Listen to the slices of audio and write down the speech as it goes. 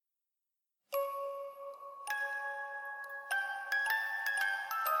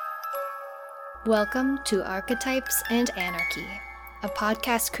Welcome to Archetypes and Anarchy, a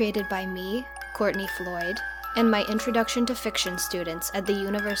podcast created by me, Courtney Floyd, and my Introduction to Fiction students at the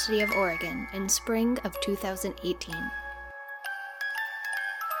University of Oregon in spring of 2018.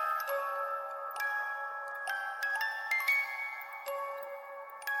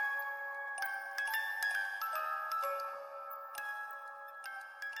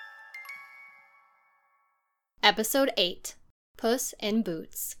 Episode 8, Puss in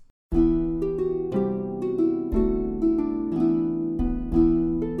Boots.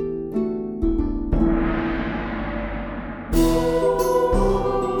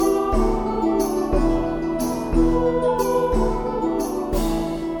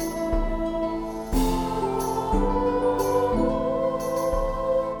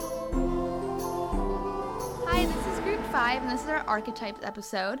 Archetypes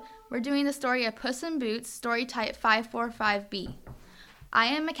episode. We're doing the story of Puss in Boots, story type 545B. I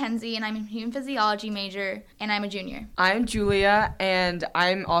am Mackenzie, and I'm a human physiology major, and I'm a junior. I'm Julia, and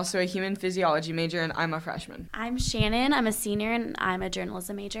I'm also a human physiology major, and I'm a freshman. I'm Shannon, I'm a senior, and I'm a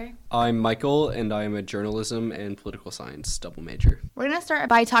journalism major. I'm Michael, and I am a journalism and political science double major. We're going to start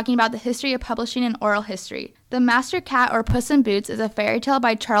by talking about the history of publishing and oral history. The Master Cat, or Puss in Boots, is a fairy tale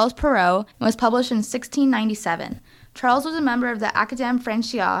by Charles Perrault and was published in 1697. Charles was a member of the Académie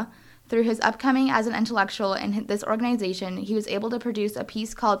Française. Through his upcoming as an intellectual in this organization, he was able to produce a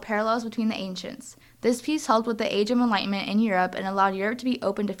piece called Parallels Between the Ancients. This piece helped with the Age of Enlightenment in Europe and allowed Europe to be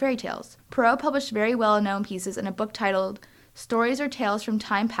open to fairy tales. Perrault published very well-known pieces in a book titled Stories or Tales from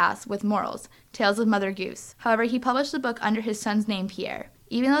Time Past with Morals, Tales of Mother Goose. However, he published the book under his son's name, Pierre.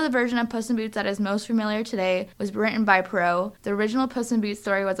 Even though the version of Puss in Boots that is most familiar today was written by Perrault, the original Puss in Boots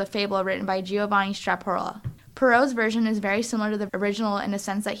story was a fable written by Giovanni Straparola. Perrault's version is very similar to the original in the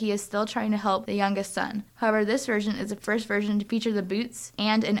sense that he is still trying to help the youngest son. However, this version is the first version to feature the boots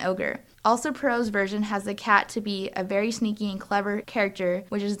and an ogre. Also, Perrault's version has the cat to be a very sneaky and clever character,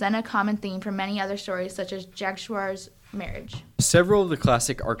 which is then a common theme for many other stories such as Jack Schwartz's Marriage. Several of the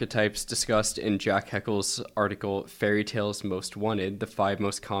classic archetypes discussed in Jack Heckel's article, Fairy Tales Most Wanted, the 5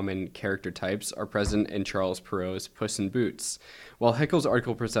 most common character types, are present in Charles Perrault's Puss in Boots. While Heckel's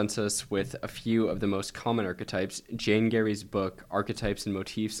article presents us with a few of the most common archetypes, Jane Gary's book, Archetypes and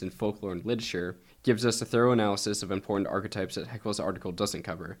Motifs in Folklore and Literature, gives us a thorough analysis of important archetypes that Heckel's article doesn't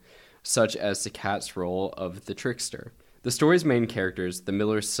cover, such as the cat's role of the trickster. The story's main characters, the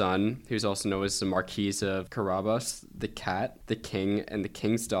miller's son, who's also known as the Marquise of Carabas, the cat, the king, and the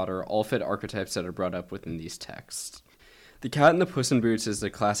king's daughter, all fit archetypes that are brought up within these texts. The cat in the Puss in Boots is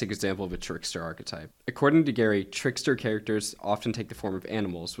the classic example of a trickster archetype. According to Gary, trickster characters often take the form of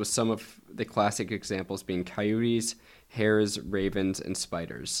animals, with some of the classic examples being coyotes, hares, ravens, and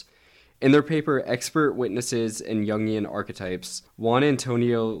spiders. In their paper, Expert Witnesses in Jungian Archetypes, Juan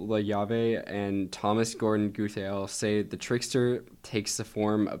Antonio Layave and Thomas Gordon Guthale say the trickster takes the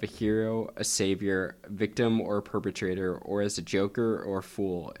form of a hero, a savior, a victim, or a perpetrator, or as a joker or a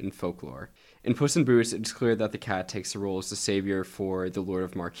fool in folklore. In Puss in Boots, it is clear that the cat takes the role as the savior for the Lord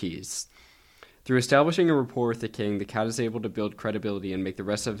of Marquise. Through establishing a rapport with the king, the cat is able to build credibility and make the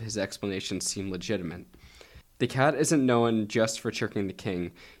rest of his explanations seem legitimate. The cat isn't known just for tricking the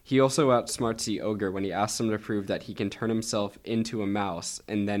king. He also outsmarts the ogre when he asks him to prove that he can turn himself into a mouse,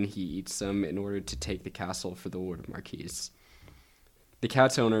 and then he eats them in order to take the castle for the Lord of Marquise. The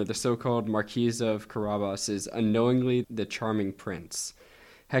cat's owner, the so-called Marquise of Carabas, is unknowingly the charming prince.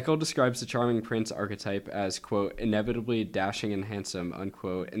 Heckel describes the charming prince archetype as, quote, inevitably dashing and handsome,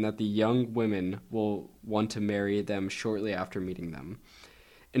 unquote, and that the young women will want to marry them shortly after meeting them.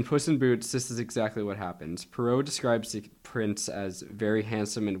 In Puss in Boots, this is exactly what happens. Perrault describes the prince as very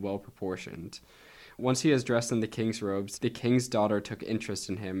handsome and well-proportioned. Once he is dressed in the king's robes, the king's daughter took interest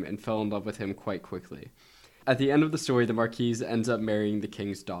in him and fell in love with him quite quickly. At the end of the story, the Marquise ends up marrying the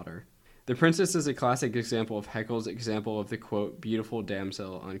king's daughter. The princess is a classic example of Heckel's example of the, quote, beautiful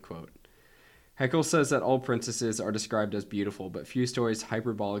damsel, unquote. Heckel says that all princesses are described as beautiful, but few stories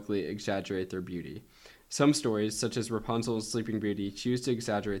hyperbolically exaggerate their beauty. Some stories, such as Rapunzel's Sleeping Beauty, choose to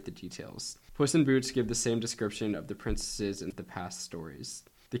exaggerate the details. Puss in Boots give the same description of the princesses in the past stories.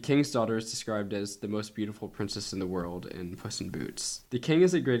 The king's daughter is described as the most beautiful princess in the world in Puss in Boots. The king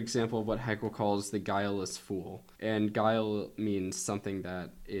is a great example of what Heckel calls the guileless fool, and guile means something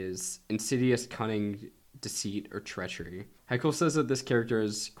that is insidious, cunning, deceit, or treachery. Heckel says that this character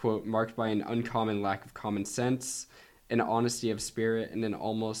is, quote, marked by an uncommon lack of common sense, an honesty of spirit, and an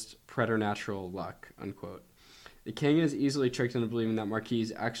almost preternatural luck, unquote. The king is easily tricked into believing that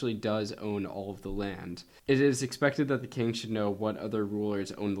Marquise actually does own all of the land. It is expected that the king should know what other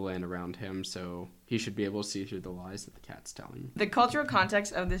rulers own the land around him, so he should be able to see through the lies that the cat's telling. The cultural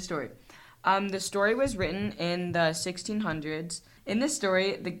context of this story. The story was written in the 1600s. In this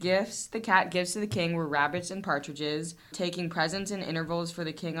story, the gifts the cat gives to the king were rabbits and partridges, taking presents in intervals for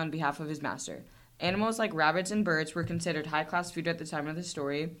the king on behalf of his master. Animals like rabbits and birds were considered high-class food at the time of the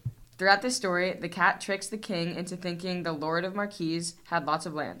story. Throughout the story, the cat tricks the king into thinking the Lord of Marquise had lots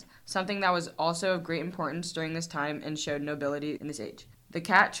of land, something that was also of great importance during this time and showed nobility in this age. The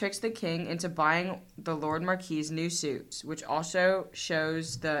cat tricks the king into buying the Lord Marquis new suits, which also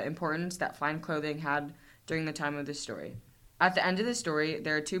shows the importance that fine clothing had during the time of this story. At the end of the story,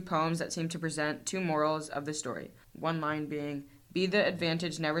 there are two poems that seem to present two morals of the story. One line being, "Be the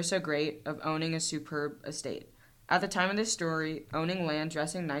advantage never so great of owning a superb estate." At the time of this story, owning land,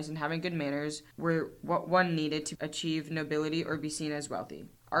 dressing nice, and having good manners were what one needed to achieve nobility or be seen as wealthy.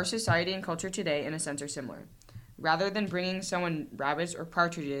 Our society and culture today, in a sense, are similar. Rather than bringing someone rabbits or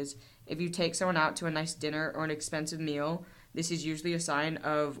partridges, if you take someone out to a nice dinner or an expensive meal, this is usually a sign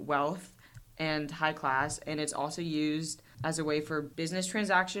of wealth and high class, and it's also used as a way for business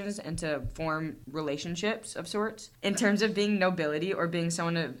transactions and to form relationships of sorts. In terms of being nobility or being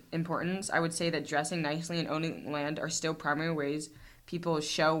someone of importance, I would say that dressing nicely and owning land are still primary ways people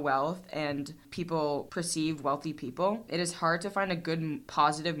show wealth and people perceive wealthy people. It is hard to find a good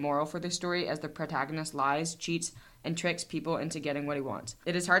positive moral for this story as the protagonist lies, cheats, and tricks people into getting what he wants.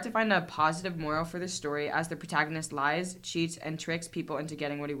 It is hard to find a positive moral for this story as the protagonist lies, cheats, and tricks people into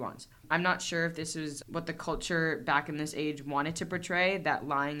getting what he wants. I'm not sure if this is what the culture back in this age wanted to portray, that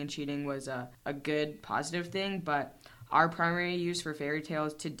lying and cheating was a good, positive thing, but our primary use for fairy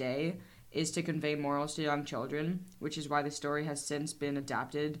tales today is to convey morals to young children, which is why the story has since been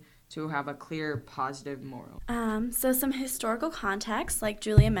adapted to have a clear, positive moral. So some historical context, like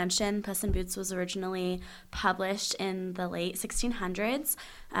Julia mentioned, Puss in Boots was originally published in the late 1600s.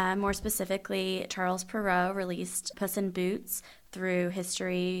 More specifically, Charles Perrault released Puss in Boots through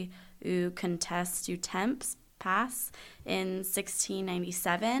History ou Contes du Temps Pass in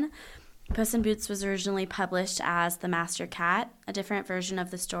 1697. Puss in Boots was originally published as The Master Cat. A different version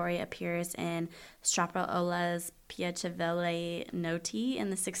of the story appears in Strapaola's Piacevole Noti in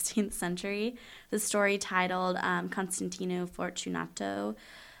the 16th century. The story, titled Costantino Fortunato,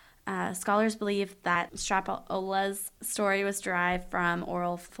 scholars believe that Strapaola's story was derived from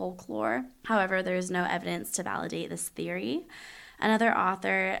oral folklore. However, there is no evidence to validate this theory. Another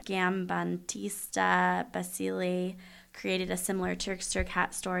author, Giambattista Basile, created a similar trickster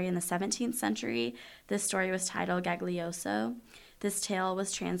cat story in the 17th century. This story was titled Gaglioso. This tale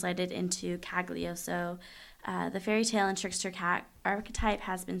was translated into Caglioso. The fairy tale and trickster cat archetype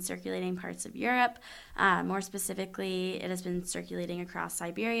has been circulating parts of Europe. More specifically, it has been circulating across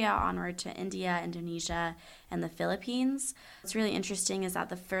Siberia, onward to India, Indonesia, and the Philippines. What's really interesting is that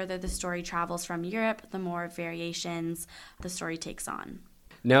the further the story travels from Europe, the more variations the story takes on.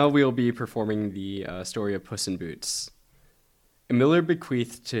 Now we'll be performing the story of Puss in Boots. A miller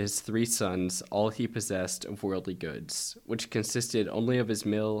bequeathed to his 3 sons all he possessed of worldly goods, which consisted only of his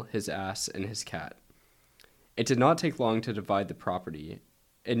mill, his ass, and his cat. It did not take long to divide the property,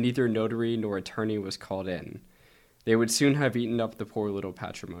 and neither notary nor attorney was called in. They would soon have eaten up the poor little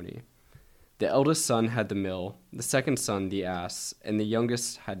patrimony. The eldest son had the mill, the second son the ass, and the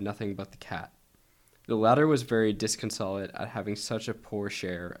youngest had nothing but the cat. The latter was very disconsolate at having such a poor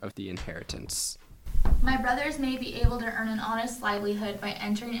share of the inheritance. My brothers may be able to earn an honest livelihood by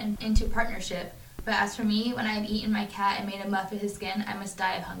entering into partnership, but as for me, when I have eaten my cat and made a muff of his skin, I must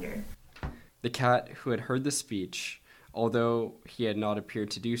die of hunger. The cat, who had heard the speech, although he had not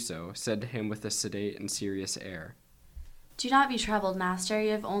appeared to do so, said to him with a sedate and serious air, Do not be troubled, master. You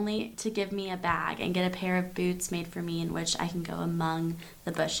have only to give me a bag and get a pair of boots made for me in which I can go among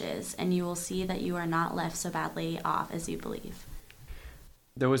the bushes, and you will see that you are not left so badly off as you believe.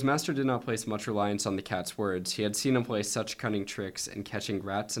 Though his master did not place much reliance on the cat's words, he had seen him play such cunning tricks in catching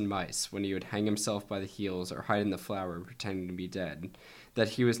rats and mice when he would hang himself by the heels or hide in the flower pretending to be dead, that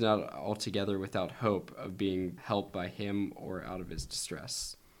he was not altogether without hope of being helped by him or out of his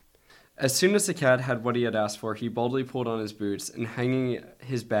distress. As soon as the cat had what he had asked for, he boldly pulled on his boots, and hanging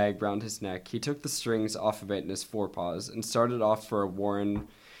his bag round his neck, he took the strings off of it in his forepaws and started off for a warren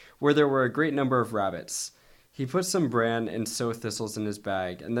where there were a great number of rabbits. He put some bran and sow thistles in his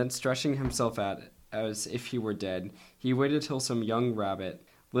bag, and then stretching himself out as if he were dead, he waited till some young rabbit,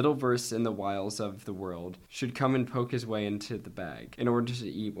 little versed in the wiles of the world, should come and poke his way into the bag, in order to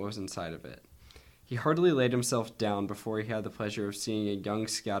eat what was inside of it. He hardly laid himself down before he had the pleasure of seeing a young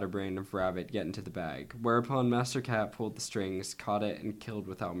scatterbrain of rabbit get into the bag, whereupon Master Cat pulled the strings, caught it, and killed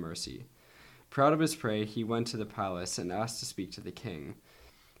without mercy. Proud of his prey, he went to the palace and asked to speak to the king.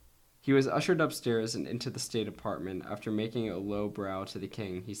 He was ushered upstairs and into the state apartment. After making a low bow to the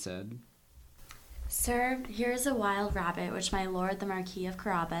king, he said, Sir, here is a wild rabbit which my lord the Marquis of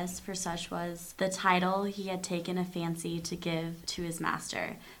Carabas, for such was the title he had taken a fancy to give to his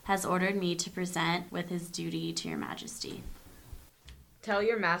master, has ordered me to present with his duty to your majesty. Tell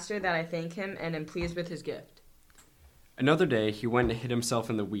your master that I thank him and am pleased with his gift. Another day he went and hid himself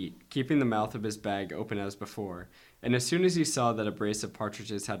in the wheat, keeping the mouth of his bag open as before, and as soon as he saw that a brace of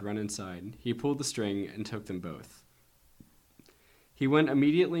partridges had run inside, he pulled the string and took them both. He went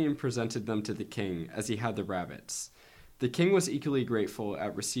immediately and presented them to the king, as he had the rabbits. The king was equally grateful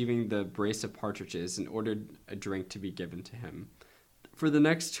at receiving the brace of partridges and ordered a drink to be given to him. For the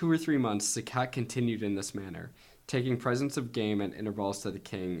next 2 or 3 months the cat continued in this manner, taking presents of game at intervals to the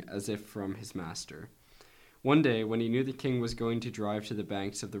king, as if from his master. One day, when he knew the king was going to drive to the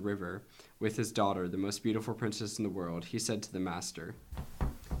banks of the river with his daughter, the most beautiful princess in the world, he said to the master,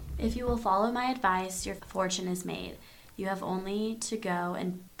 If you will follow my advice, your fortune is made. You have only to go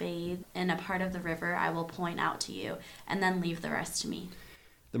and bathe in a part of the river I will point out to you, and then leave the rest to me.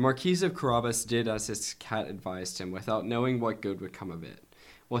 The Marquis of Carabas did as his cat advised him, without knowing what good would come of it.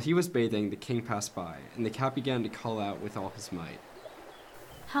 While he was bathing, the king passed by, and the cat began to call out with all his might,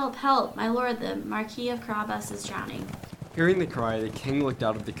 Help, help, my lord, the Marquis of Carabas is drowning. Hearing the cry, the king looked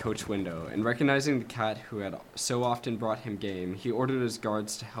out of the coach window, and recognizing the cat who had so often brought him game, he ordered his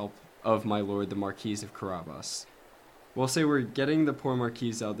guards to help of my lord the Marquis of Carabas. Whilst they were getting the poor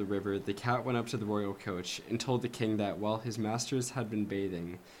Marquis out of the river, the cat went up to the royal coach and told the king that while his masters had been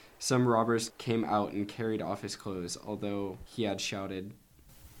bathing, some robbers came out and carried off his clothes, although he had shouted,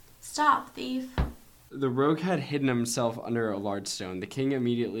 Stop, thief! The rogue had hidden himself under a large stone. The king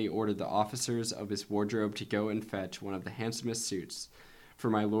immediately ordered the officers of his wardrobe to go and fetch one of the handsomest suits for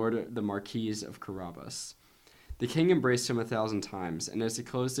my lord the Marquis of Carabas. The king embraced him 1,000 times, and as the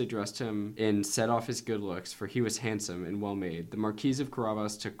clothes they dressed him in set off his good looks, for he was handsome and well made, the Marquis of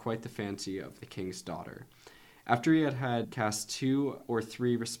Carabas took quite the fancy of the king's daughter. After he had cast 2 or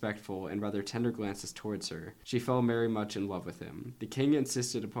 3 respectful and rather tender glances towards her, she fell very much in love with him. The king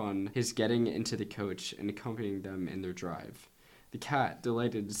insisted upon his getting into the coach and accompanying them in their drive. The cat,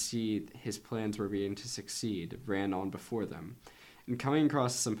 delighted to see his plans were beginning to succeed, ran on before them, and coming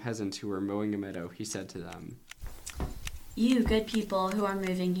across some peasants who were mowing a meadow, he said to them, You good people who are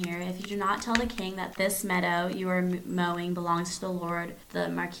moving here, if you do not tell the king that this meadow you are mowing belongs to the lord, the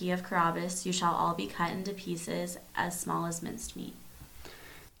Marquis of Carabas, you shall all be cut into pieces as small as minced meat.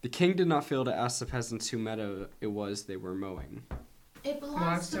 The king did not fail to ask the peasants whose meadow it was they were mowing. It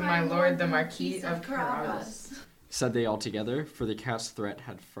Belongs to my lord the Marquis of Carabas. Said they all together, for the cat's threat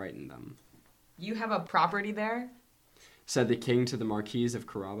had frightened them. You have a property there? Said the king to the Marquis of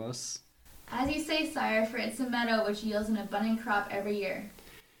Carabas. As you say, sire, for it's a meadow which yields an abundant crop every year.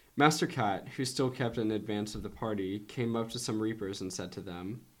 Master Cat, who still kept in advance of the party, came up to some reapers and said to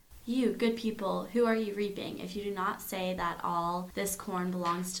them, You good people, who are you reaping? If you do not say that all this corn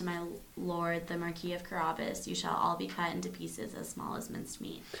belongs to my lord the Marquis of Carabas, you shall all be cut into pieces as small as minced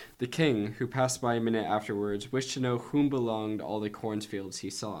meat. The king, who passed by a minute afterwards, wished to know whom belonged all the cornfields he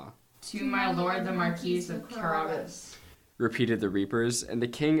saw. To my lord the Marquis of Carabas. Repeated the reapers, and the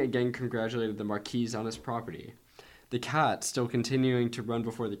king again congratulated the Marquis on his property. The cat, still continuing to run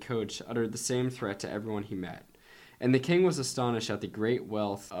before the coach, uttered the same threat to everyone he met. And the king was astonished at the great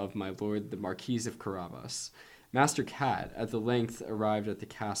wealth of my lord the Marquis of Carabas. Master Cat at the length arrived at the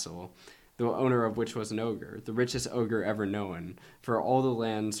castle, the owner of which was an ogre, the richest ogre ever known, for all the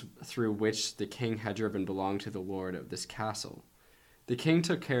lands through which the king had driven belonged to the lord of this castle. The king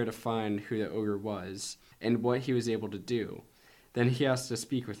took care to find who the ogre was, and what he was able to do. Then he asked to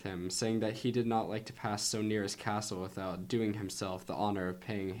speak with him, saying that he did not like to pass so near his castle without doing himself the honor of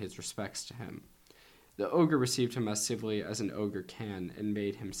paying his respects to him. The ogre received him as civilly as an ogre can, and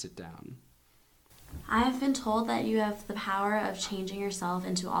made him sit down. I have been told that you have the power of changing yourself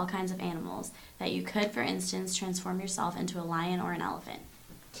into all kinds of animals, that you could, for instance, transform yourself into a lion or an elephant.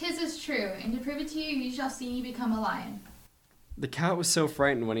 'Tis is true, and to prove it to you, you shall see me become a lion. The cat was so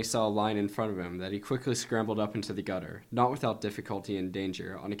frightened when he saw a lion in front of him that he quickly scrambled up into the gutter, not without difficulty and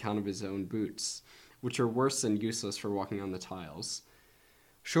danger on account of his own boots, which were worse than useless for walking on the tiles.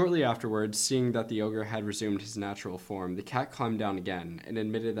 Shortly afterwards, seeing that the ogre had resumed his natural form, the cat climbed down again and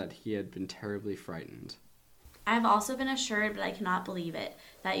admitted that he had been terribly frightened. I have also been assured, but I cannot believe it,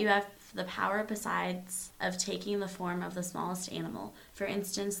 that you have the power besides of taking the form of the smallest animal, for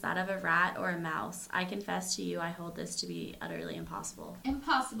instance that of a rat or a mouse. I confess to you I hold this to be utterly impossible.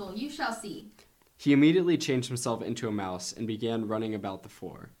 Impossible, you shall see. He immediately changed himself into a mouse and began running about the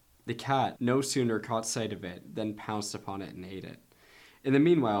floor. The cat no sooner caught sight of it than pounced upon it and ate it. In the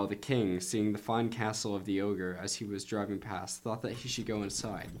meanwhile, the king, seeing the fine castle of the ogre as he was driving past, thought that he should go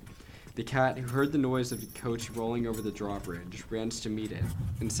inside. The cat, who heard the noise of the coach rolling over the drawbridge, ran to meet it,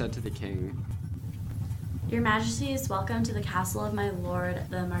 and said to the king, Your Majesty is welcome to the castle of my lord,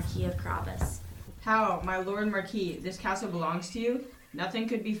 the Marquis of Carabas. How, my lord Marquis, this castle belongs to you? Nothing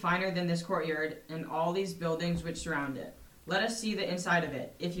could be finer than this courtyard and all these buildings which surround it. Let us see the inside of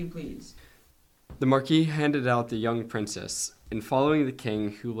it, if you please. The Marquis handed out the young princess, and following the king,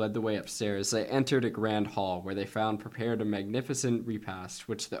 who led the way upstairs, they entered a grand hall where they found prepared a magnificent repast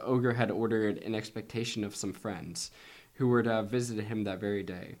which the ogre had ordered in expectation of some friends, who were to have visited him that very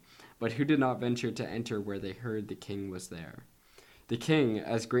day, but who did not venture to enter where they heard the king was there. The king,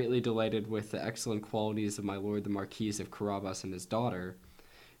 as greatly delighted with the excellent qualities of my lord the Marquis of Carabas and his daughter,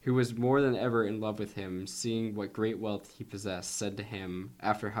 who was more than ever in love with him, seeing what great wealth he possessed, said to him,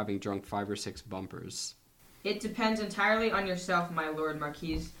 after having drunk 5 or 6 bumpers, It depends entirely on yourself, my lord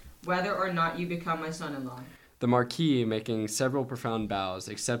Marquis, whether or not you become my son-in-law. The Marquis, making several profound bows,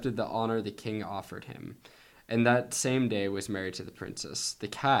 accepted the honor the king offered him, and that same day was married to the princess. The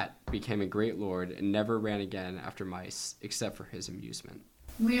cat became a great lord and never ran again after mice, except for his amusement.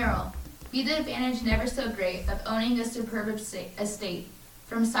 Mural. Be the advantage never so great of owning a superb estate.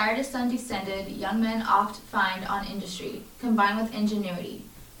 From sire to son descended, young men oft find on industry, combined with ingenuity,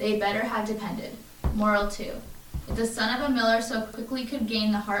 they better have depended. Moral 2. If the son of a miller so quickly could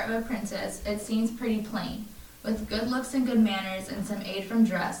gain the heart of a princess, it seems pretty plain. With good looks and good manners and some aid from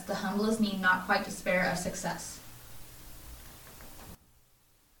dress, the humblest need not quite despair of success.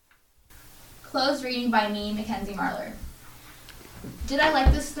 Closed reading by me, Mackenzie Marler. Did I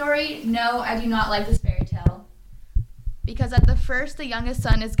like this story? No, I do not like this fairy tale. Because at the first, the youngest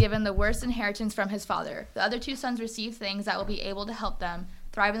son is given the worst inheritance from his father. The other 2 sons receive things that will be able to help them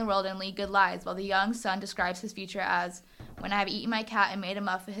thrive in the world and lead good lives, while the young son describes his future as, when I have eaten my cat and made a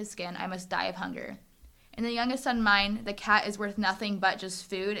muff of his skin, I must die of hunger. In the youngest son's mind, the cat is worth nothing but just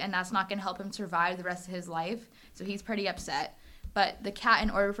food, and that's not going to help him survive the rest of his life, so he's pretty upset. But the cat, in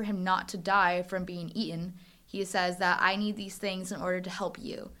order for him not to die from being eaten, he says that I need these things in order to help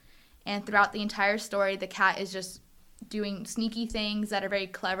you. And throughout the entire story, the cat is just doing sneaky things that are very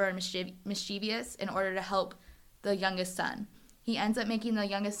clever and mischievous in order to help the youngest son. He ends up making the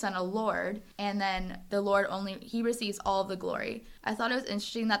youngest son a lord, and then the lord he receives all of the glory. I thought it was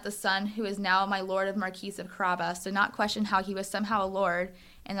interesting that the son, who is now my lord of Marquis of Carabas, did not question how he was somehow a lord,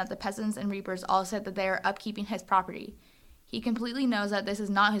 and that the peasants and reapers all said that they are upkeeping his property. He completely knows that this is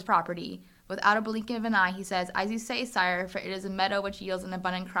not his property. Without a blink of an eye, he says, As you say, sire, for it is a meadow which yields an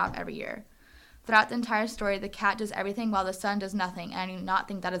abundant crop every year. Throughout the entire story, the cat does everything while the son does nothing, and I do not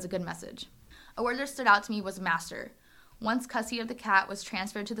think that is a good message. A word that stood out to me was master. Once custody of the cat was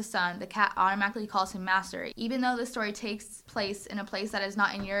transferred to the son, the cat automatically calls him master. Even though the story takes place in a place that is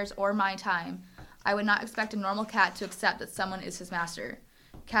not in yours or my time, I would not expect a normal cat to accept that someone is his master.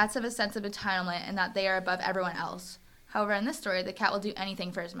 Cats have a sense of entitlement and that they are above everyone else. However, in this story, the cat will do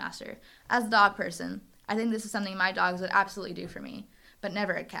anything for his master. As a dog person, I think this is something my dogs would absolutely do for me, but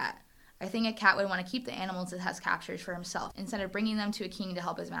never a cat. I think a cat would want to keep the animals it has captured for himself instead of bringing them to a king to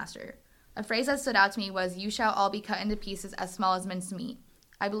help his master. A phrase that stood out to me was, you shall all be cut into pieces as small as minced meat.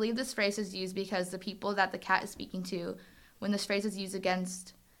 I believe this phrase is used because the people that the cat is speaking to, when this phrase is used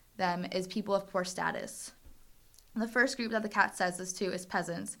against them, is people of poor status. The first group that the cat says this to is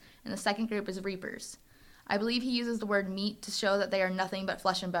peasants, and the second group is reapers. I believe he uses the word meat to show that they are nothing but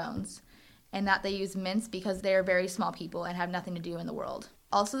flesh and bones, and that they use mince because they are very small people and have nothing to do in the world.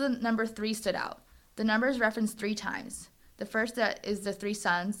 Also, the number 3 stood out. The number is referenced 3 times. The first is the 3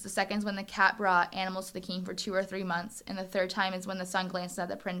 sons, the second is when the cat brought animals to the king for 2 or 3 months, and the third time is when the son glances at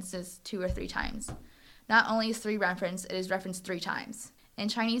the princess 2 or 3 times. Not only is 3 referenced, it is referenced 3 times. In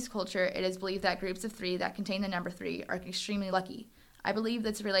Chinese culture, it is believed that groups of 3 that contain the number 3 are extremely lucky. I believe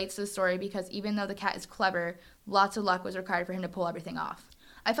this relates to the story because even though the cat is clever, lots of luck was required for him to pull everything off.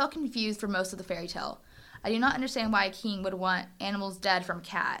 I felt confused for most of the fairy tale. I do not understand why a king would want animals dead from a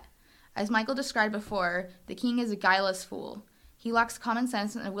cat. As Michael described before, the king is a guileless fool. He lacks common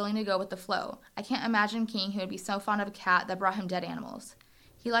sense and is willing to go with the flow. I can't imagine a king who would be so fond of a cat that brought him dead animals.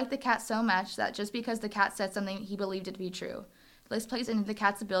 He liked the cat so much that just because the cat said something, he believed it to be true. This plays into the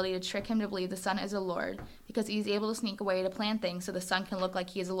cat's ability to trick him to believe the son is a lord because he is able to sneak away to plan things so the son can look like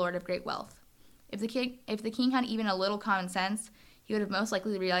he is a lord of great wealth. If the king had even a little common sense, he would have most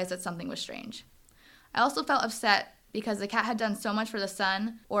likely realized that something was strange. I also felt upset because the cat had done so much for the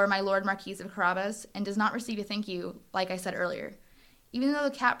son, or my Lord Marquis of Carabas, and does not receive a thank you, like I said earlier. Even though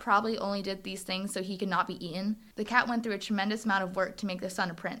the cat probably only did these things so he could not be eaten, the cat went through a tremendous amount of work to make the son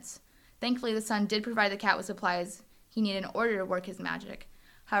a prince. Thankfully, the son did provide the cat with supplies he needed in order to work his magic.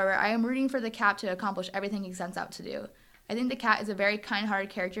 However, I am rooting for the cat to accomplish everything he sets out to do. I think the cat is a very kind-hearted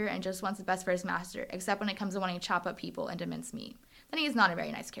character and just wants the best for his master, except when it comes to wanting to chop up people and to mince meat. Then he is not a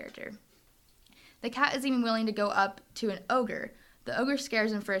very nice character. The cat is even willing to go up to an ogre. The ogre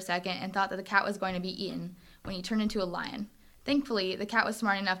scares him for a second and thought that the cat was going to be eaten when he turned into a lion. Thankfully, the cat was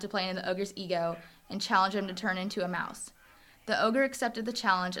smart enough to play into the ogre's ego and challenge him to turn into a mouse. The ogre accepted the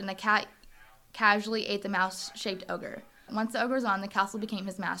challenge, and the cat casually ate the mouse-shaped ogre. Once the ogre was on, the castle became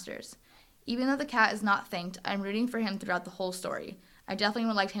his master's. Even though the cat is not thanked, I'm rooting for him throughout the whole story. I definitely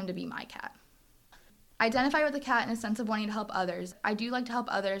would like him to be my cat. I identify with the cat in a sense of wanting to help others. I do like to help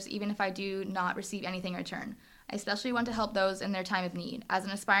others even if I do not receive anything in return. I especially want to help those in their time of need. As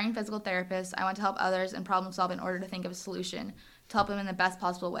an aspiring physical therapist, I want to help others and problem solve in order to think of a solution to help them in the best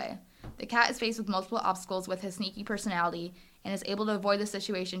possible way. The cat is faced with multiple obstacles with his sneaky personality and is able to avoid the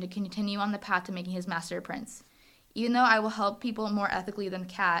situation to continue on the path to making his master a prince. Even though I will help people more ethically than the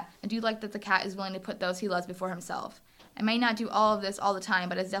cat, I do like that the cat is willing to put those he loves before himself. I may not do all of this all the time,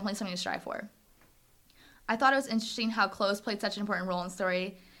 but it's definitely something to strive for. I thought it was interesting how clothes played such an important role in the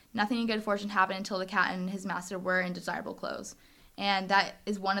story. Nothing in good fortune happened until the cat and his master were in desirable clothes. And that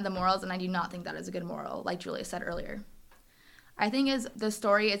is one of the morals, and I do not think that is a good moral, like Julia said earlier. I think the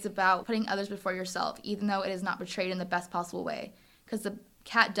story is about putting others before yourself, even though it is not portrayed in the best possible way. Because the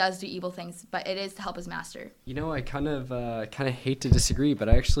cat does do evil things, but it is to help his master. You know, I kind of hate to disagree, but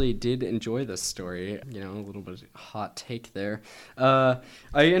I actually did enjoy this story. You know, a little bit of a hot take there. I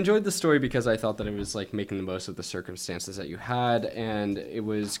enjoyed the story because I thought that it was like making the most of the circumstances that you had, and it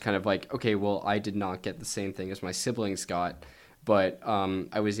was kind of like, okay, well, I did not get the same thing as my siblings got, but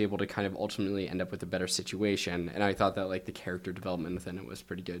I was able to kind of ultimately end up with a better situation, and I thought that like the character development within it was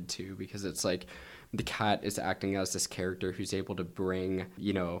pretty good too, because it's like the cat is acting as this character who's able to bring,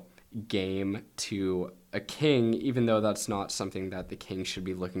 you know, game to a king, even though that's not something that the king should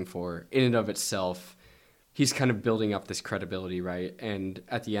be looking for in and of itself. He's kind of building up this credibility, right? And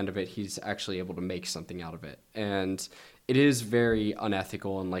at the end of it, he's actually able to make something out of it. And it is very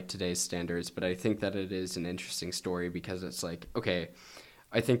unethical in like today's standards, but I think that it is an interesting story because it's like, okay,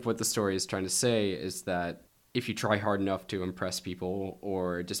 I think what the story is trying to say is that if you try hard enough to impress people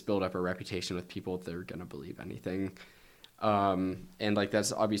or just build up a reputation with people, they're going to believe anything. And like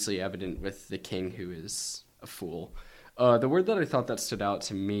that's obviously evident with the king, who is a fool. The word that I thought that stood out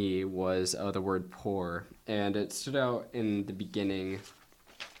to me was the word poor. And it stood out in the beginning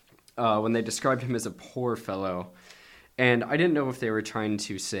when they described him as a poor fellow. And I didn't know if they were trying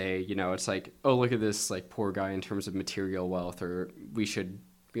to say, you know, it's like, oh, look at this like poor guy in terms of material wealth, or we should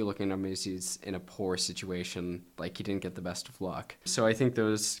be looking at him as he's in a poor situation, like he didn't get the best of luck. So I think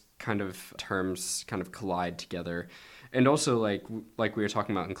those kind of terms kind of collide together. And also like we were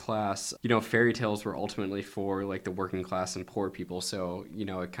talking about in class, you know, fairy tales were ultimately for like the working class and poor people. So, you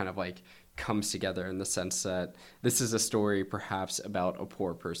know, it kind of like comes together in the sense that this is a story perhaps about a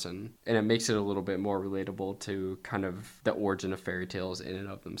poor person, and it makes it a little bit more relatable to kind of the origin of fairy tales in and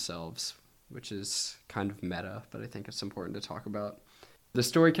of themselves, which is kind of meta, but I think it's important to talk about. The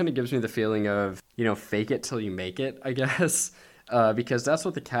story kind of gives me the feeling of, you know, fake it till you make it, I guess, because that's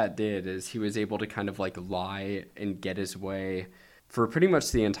what the cat did, is he was able to kind of like lie and get his way for pretty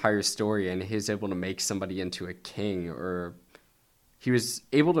much the entire story, and he was able to make somebody into a king, or he was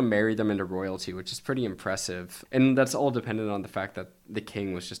able to marry them into royalty, which is pretty impressive. And that's all dependent on the fact that the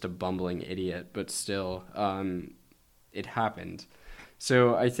king was just a bumbling idiot, but still, it happened.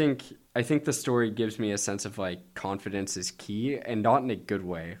 So I think the story gives me a sense of like confidence is key, and not in a good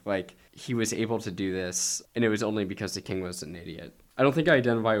way. Like he was able to do this, and it was only because the king was an idiot. I don't think I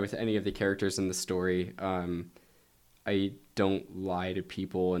identify with any of the characters in the story. I don't lie to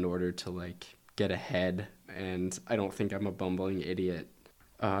people in order to like get ahead, and I don't think I'm a bumbling idiot.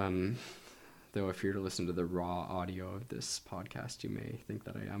 Though if you're to listen to the raw audio of this podcast, you may think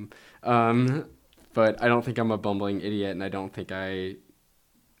that I am. But I don't think I'm a bumbling idiot, and I don't think I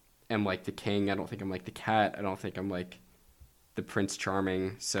am like the king. I don't think I'm like the cat. I don't think I'm like the Prince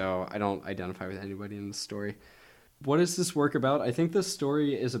Charming. So I don't identify with anybody in the story. What is this work about? I think this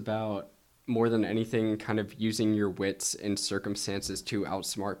story is about, more than anything, kind of using your wits and circumstances to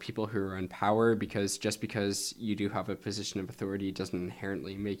outsmart people who are in power, because just because you do have a position of authority doesn't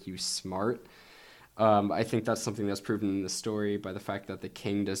inherently make you smart. I think that's something that's proven in the story by the fact that the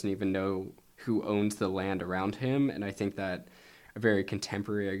king doesn't even know who owns the land around him, and I think that a very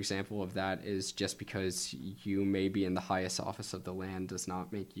contemporary example of that is just because you may be in the highest office of the land does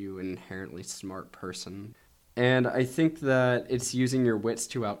not make you an inherently smart person. And I think that it's using your wits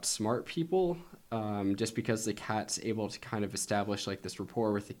to outsmart people, just because the cat's able to kind of establish like this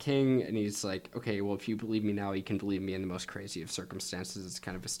rapport with the king, and he's like, okay, well, if you believe me now, you can believe me in the most crazy of circumstances. It's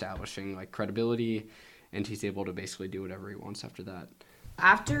kind of establishing like credibility and he's able to basically do whatever he wants after that.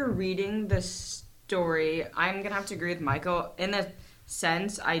 After reading the story, I'm going to have to agree with Michael. In the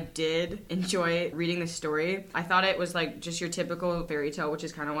sense, I did enjoy reading the story. I thought it was like just your typical fairy tale, which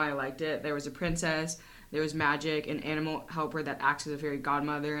is kind of why I liked it. There was a princess, there was magic, an animal helper that acts as a fairy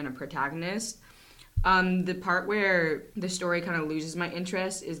godmother, and a protagonist. The part where the story kind of loses my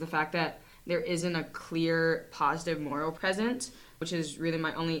interest is the fact that there isn't a clear positive moral present, which is really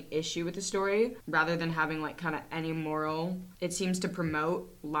my only issue with the story. Rather than having like kind of any moral, it seems to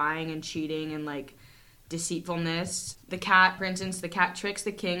promote lying and cheating and like deceitfulness. The cat, for instance, the cat tricks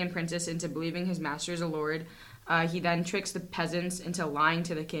the king and princess into believing his master is a lord. He then tricks the peasants into lying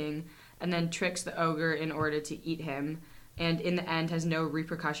to the king, and then tricks the ogre in order to eat him, and in the end has no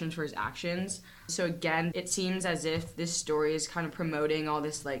repercussions for his actions. So again, it seems as if this story is kind of promoting all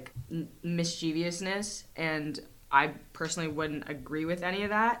this like mischievousness, and I personally wouldn't agree with any of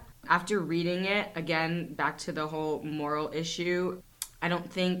that. After reading it, again, back to the whole moral issue, I don't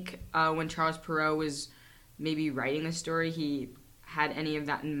think when Charles Perrault was maybe writing the story, he had any of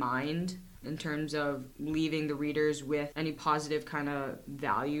that in mind in terms of leaving the readers with any positive kind of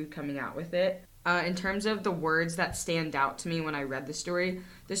value coming out with it. In terms of the words that stand out to me when I read the story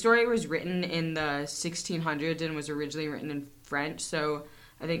was written in the 1600s and was originally written in French, so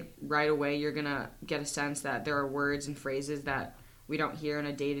I think right away you're going to get a sense that there are words and phrases that we don't hear on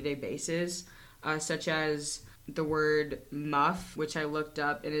a day-to-day basis, such as the word muff, which I looked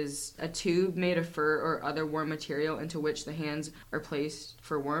up. It is a tube made of fur or other warm material into which the hands are placed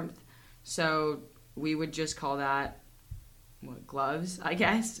for warmth. So we would just call that gloves, I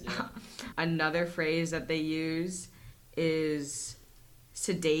guess. Yeah. Another phrase that they use is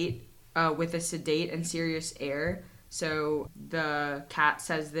sedate, with a sedate and serious air. So the cat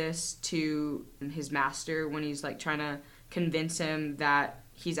says this to his master when he's like trying to convince him that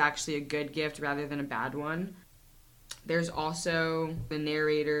he's actually a good gift rather than a bad one. There's also the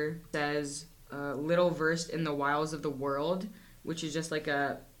narrator says, little versed in the wiles of the world, which is just like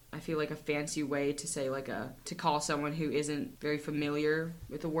I feel like a fancy way to say to call someone who isn't very familiar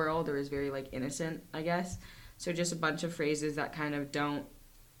with the world or is very like innocent, I guess. So just a bunch of phrases that kind of don't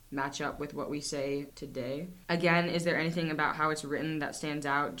match up with what we say today. Again, is there anything about how it's written that stands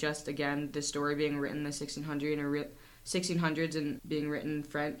out? Just again, the story being written in the 1600s and being written in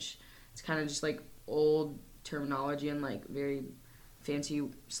French. It's kind of just like old terminology and like very fancy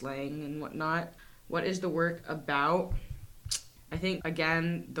slang and whatnot. What is the work about? I think,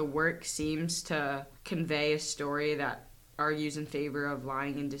 again, the work seems to convey a story that argues in favor of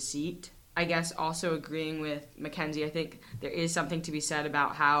lying and deceit. I guess also agreeing with Mackenzie, I think there is something to be said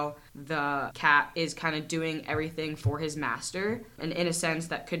about how the cat is kind of doing everything for his master. And in a sense,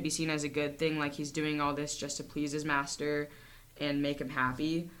 that could be seen as a good thing, like he's doing all this just to please his master and make him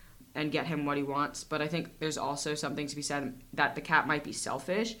happy and get him what he wants. But I think there's also something to be said that the cat might be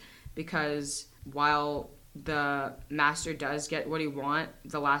selfish, because while the master does get what he wants,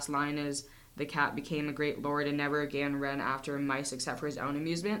 the last line is, the cat became a great lord and never again ran after mice except for his own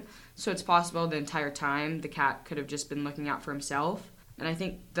amusement. So it's possible the entire time the cat could have just been looking out for himself. And I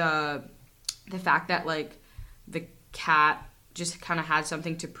think the fact that like the cat just kind of had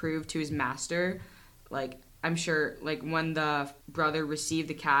something to prove to his master, like I'm sure like when the brother received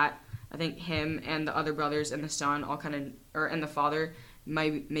the cat, I think him and the other brothers and the son all kind of, and the father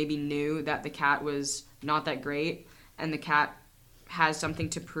maybe knew that the cat was not that great, and the cat has something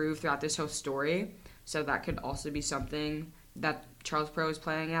to prove throughout this whole story. So that could also be something that Charles Perrault is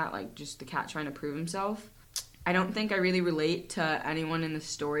playing at, like just the cat trying to prove himself. I don't think I really relate to anyone in the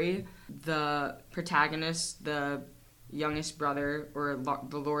story. The protagonist, the youngest brother, or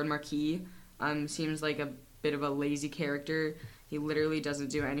the Lord Marquis, seems like a bit of a lazy character. He literally doesn't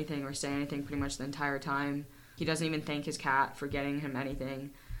do anything or say anything pretty much the entire time. He doesn't even thank his cat for getting him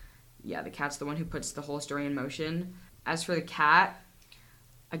anything. Yeah, the cat's the one who puts the whole story in motion. As for the cat,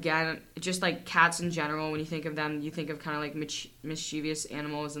 again, just like cats in general, when you think of them, you think of kind of like mischievous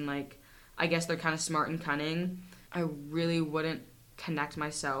animals, and like I guess they're kind of smart and cunning. I really wouldn't connect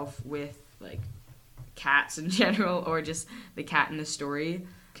myself with like cats in general, or just the cat in the story,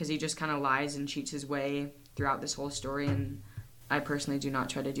 because he just kind of lies and cheats his way throughout this whole story, and I personally do not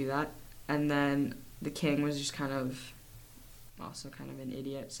try to do that. And then the king was just kind of also kind of an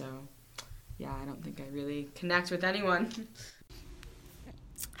idiot, so yeah, I don't think I really connect with anyone.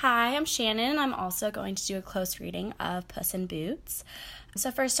 Hi, I'm Shannon. I'm also going to do a close reading of Puss in Boots.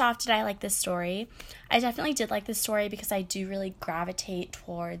 So first off, did I like this story? I definitely did like this story because I do really gravitate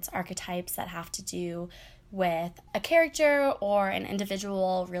towards archetypes that have to do with a character or an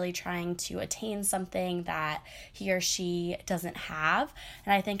individual really trying to attain something that he or she doesn't have.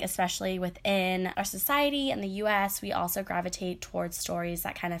 And I think especially within our society in the US, we also gravitate towards stories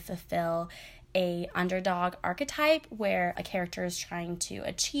that kind of fulfill a underdog archetype where a character is trying to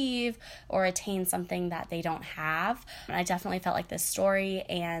achieve or attain something that they don't have. And I definitely felt like this story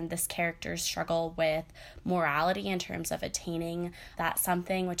and this character's struggle with morality in terms of attaining that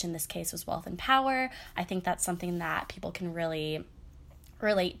something, which in this case was wealth and power. I think that's something that people can really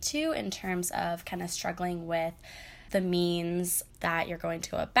relate to in terms of kind of struggling with the means that you're going to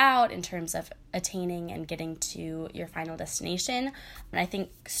go about in terms of attaining and getting to your final destination. And I think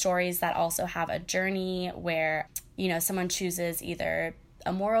stories that also have a journey where, someone chooses either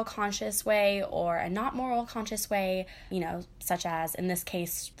a moral conscious way or a not moral conscious way, such as in this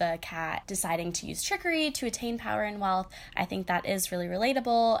case, the cat deciding to use trickery to attain power and wealth. I think that is really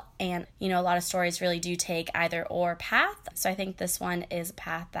relatable. And, a lot of stories really do take either or path. So I think this one is a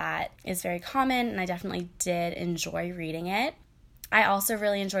path that is very common, and I definitely did enjoy reading it. I also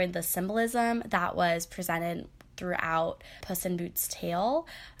really enjoyed the symbolism that was presented throughout Puss in Boots' tale.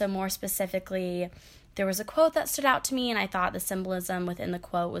 So more specifically, there was a quote that stood out to me, and I thought the symbolism within the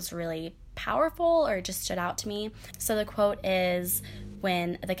quote was really powerful, or just stood out to me. So the quote is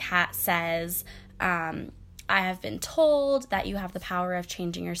when the cat says, I have been told that you have the power of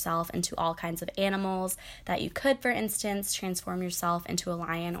changing yourself into all kinds of animals, that you could, for instance, transform yourself into a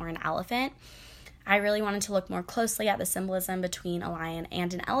lion or an elephant. I really wanted to look more closely at the symbolism between a lion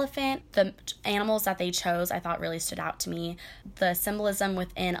and an elephant. The animals that they chose I thought really stood out to me. The symbolism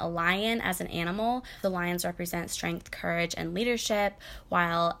within a lion as an animal, the lions represent strength, courage, and leadership,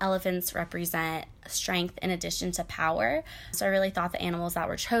 while elephants represent strength in addition to power. So I really thought the animals that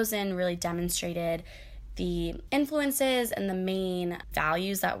were chosen really demonstrated the influences and the main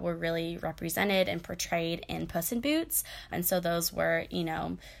values that were really represented and portrayed in Puss in Boots. And so those were,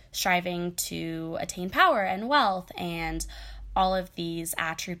 striving to attain power and wealth and all of these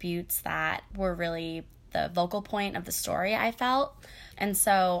attributes that were really the vocal point of the story, I felt. And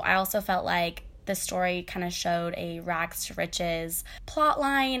so I also felt like the story kind of showed a rags to riches plot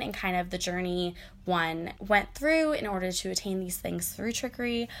line and kind of the journey one went through in order to attain these things through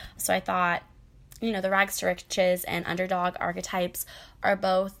trickery. So I thought, the rags to riches and underdog archetypes are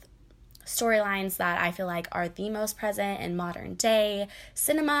both storylines that I feel like are the most present in modern day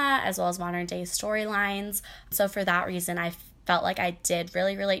cinema as well as modern day storylines. So for that reason, I felt like I did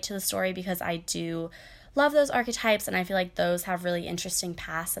really relate to the story because I do love those archetypes, and I feel like those have really interesting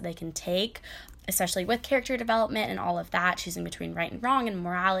paths that they can take, especially with character development and all of that, choosing between right and wrong and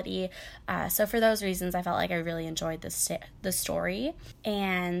morality. So for those reasons, I felt like I really enjoyed the story.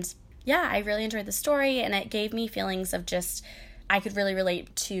 And yeah, I really enjoyed the story, and it gave me feelings of just, I could really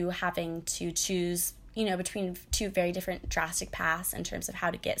relate to having to choose, between two very different drastic paths in terms of how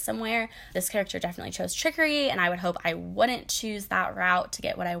to get somewhere. This character definitely chose trickery, and I would hope I wouldn't choose that route to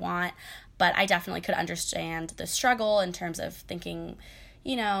get what I want, but I definitely could understand the struggle in terms of thinking,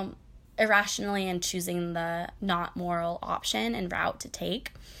 irrationally and choosing the not moral option and route to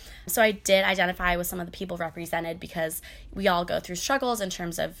take. So I did identify with some of the people represented because we all go through struggles in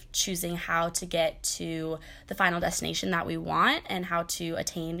terms of choosing how to get to the final destination that we want and how to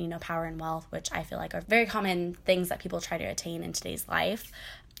attain, power and wealth, which I feel like are very common things that people try to attain in today's life.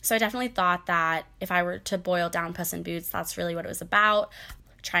 So I definitely thought that if I were to boil down Puss in Boots, that's really what it was about,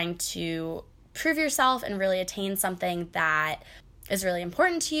 trying to prove yourself and really attain something that is really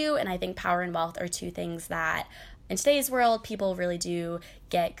important to you. And I think power and wealth are two things that in today's world, people really do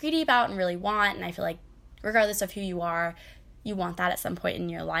get greedy about and really want, and I feel like regardless of who you are, you want that at some point in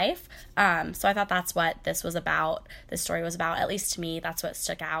your life. So I thought that's what this story was about, at least to me, that's what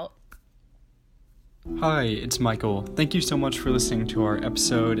stuck out. Hi, it's Michael. Thank you so much for listening to our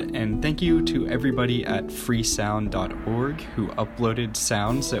episode, and thank you to everybody at freesound.org who uploaded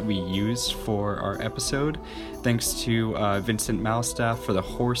sounds that we used for our episode. Thanks to Vincent Malstaff for the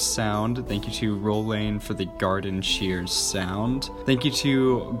horse sound. Thank you to Rolane for the garden shears sound. Thank you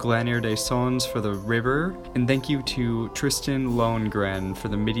to Glanier des Sons for the river. And thank you to Tristan Lohengren for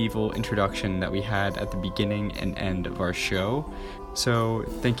the medieval introduction that we had at the beginning and end of our show. So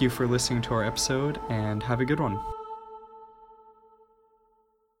thank you for listening to our episode, and have a good one.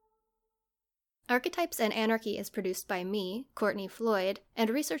 Archetypes and Anarchy is produced by me, Courtney Floyd, and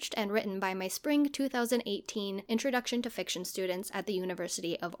researched and written by my spring 2018 Introduction to Fiction students at the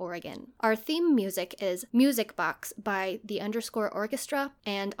University of Oregon. Our theme music is Music Box by the _ Orchestra,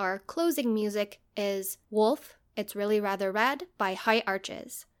 and our closing music is Wolf, It's Really Rather Rad by High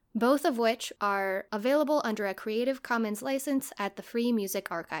Arches, both of which are available under a Creative Commons license at the Free Music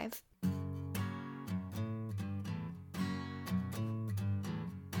Archive.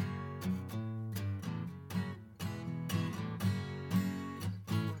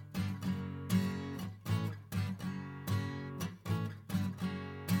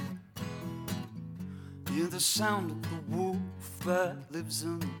 Hear the sound of the wolf that lives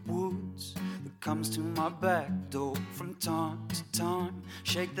in the woods, that comes to my back door from time to time.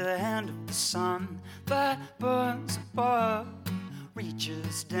 Shake the hand of the sun that burns above,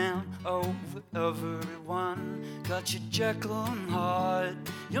 reaches down over everyone. Got your Jekyll and Hyde,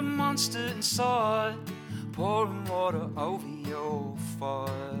 your monster inside, pouring water over your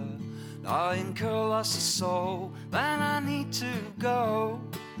fire. Lying curl lost a soul, then I need to go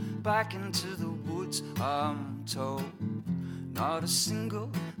back into the woods, I'm told. Not a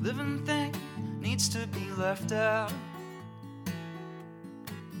single living thing needs to be left out.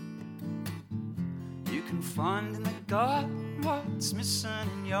 You can find in the garden what's missing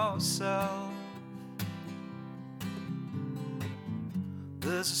in yourself.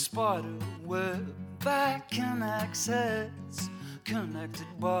 There's a spider web that connects heads, connected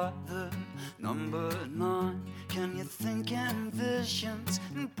by the number 9. Can you think in visions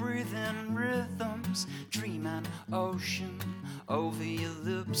and breathe in rhythms? Dream an ocean over your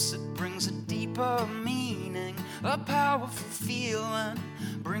lips. It brings a deeper meaning, a powerful feeling,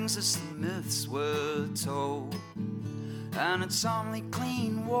 brings us the myths we're told. And it's only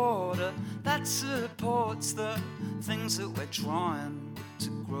clean water that supports the things that we're trying to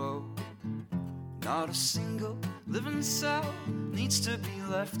grow. Not a single living cell needs to be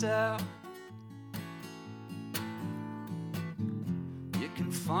left out. You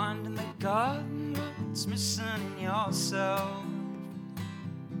can find in the garden what's missing in yourself.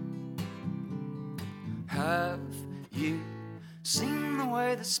 Have you seen the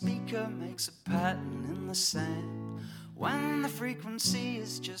way the speaker makes a pattern in the sand when the frequency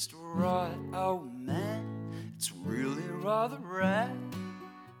is just right? Oh man, it's really rather rad.